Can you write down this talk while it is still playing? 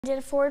I did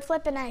a forward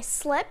flip and I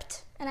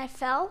slipped and I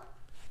fell.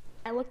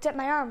 I looked at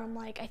my arm. I'm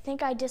like, I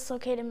think I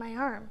dislocated my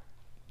arm.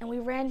 And we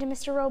ran to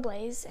Mr.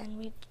 Robles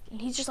and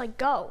he's just like,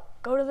 go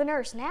to the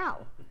nurse now.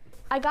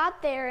 I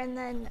got there and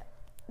then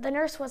the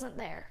nurse wasn't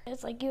there.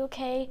 It's like, you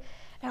okay?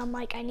 And I'm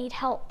like, I need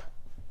help.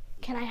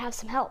 Can I have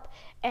some help?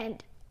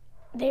 And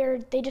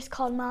they just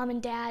called mom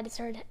and dad,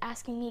 started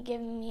asking me,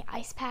 giving me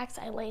ice packs.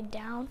 I laid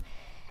down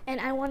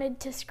and I wanted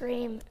to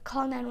scream,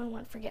 call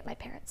 911, forget my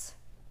parents.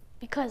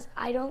 Because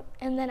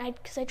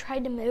because I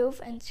tried to move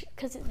and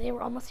because they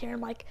were almost here,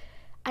 I'm like,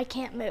 I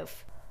can't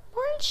move.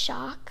 We're in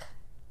shock.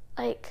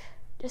 Like,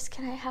 just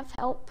can I have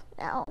help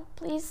now,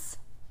 please?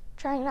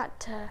 Trying not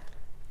to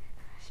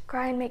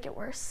cry and make it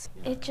worse.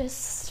 It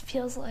just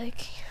feels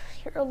like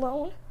you're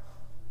alone.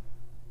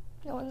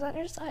 No one's on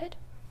your side.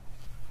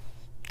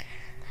 It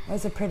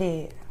was a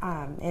pretty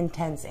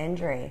intense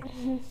injury.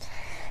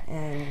 Mm-hmm.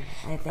 And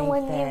I think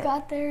when you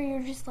got there,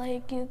 you're just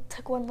like, you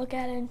took one look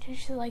at it and you're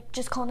just like,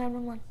 just call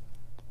 911.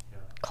 Yeah.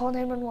 Call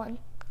 911.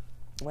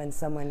 When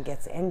someone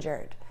gets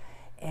injured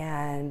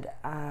and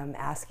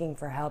asking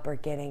for help or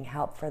getting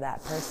help for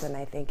that person,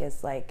 I think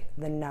is like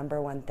the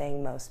 #1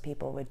 thing most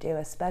people would do,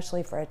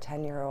 especially for a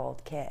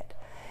 10-year-old kid.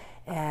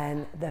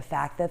 And the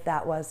fact that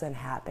that wasn't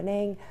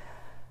happening,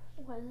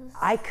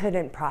 I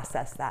couldn't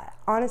process that.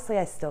 Honestly,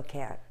 I still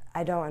can't.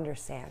 I don't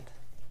understand.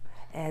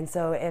 And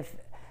so if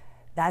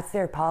that's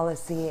their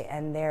policy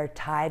and they're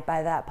tied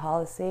by that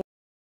policy,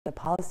 the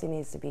policy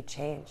needs to be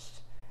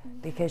changed.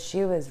 Because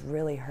she was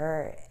really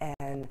hurt,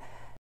 and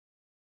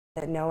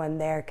that no one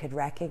there could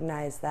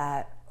recognize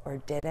that or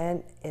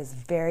didn't is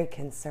very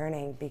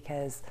concerning,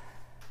 because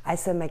I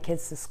send my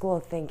kids to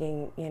school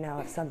thinking, you know,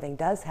 if something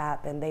does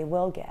happen, they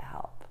will get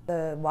help.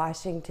 The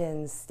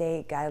Washington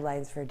state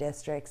guidelines for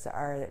districts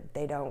are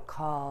they don't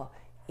call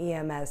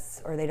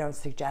EMS, or they don't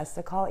suggest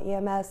to call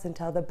EMS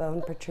until the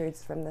bone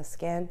protrudes from the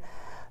skin.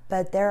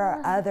 But there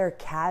are other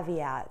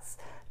caveats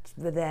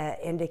that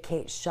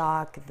indicate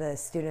shock, the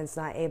student's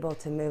not able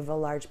to move a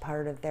large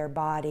part of their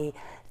body,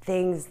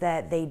 things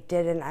that they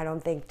didn't, I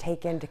don't think,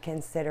 take into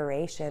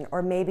consideration,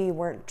 or maybe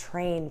weren't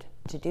trained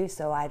to do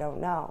so, I don't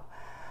know.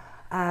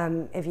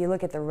 If you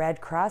look at the Red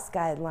Cross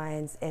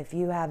guidelines, if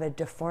you have a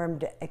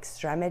deformed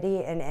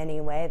extremity in any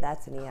way,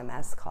 that's an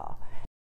EMS call.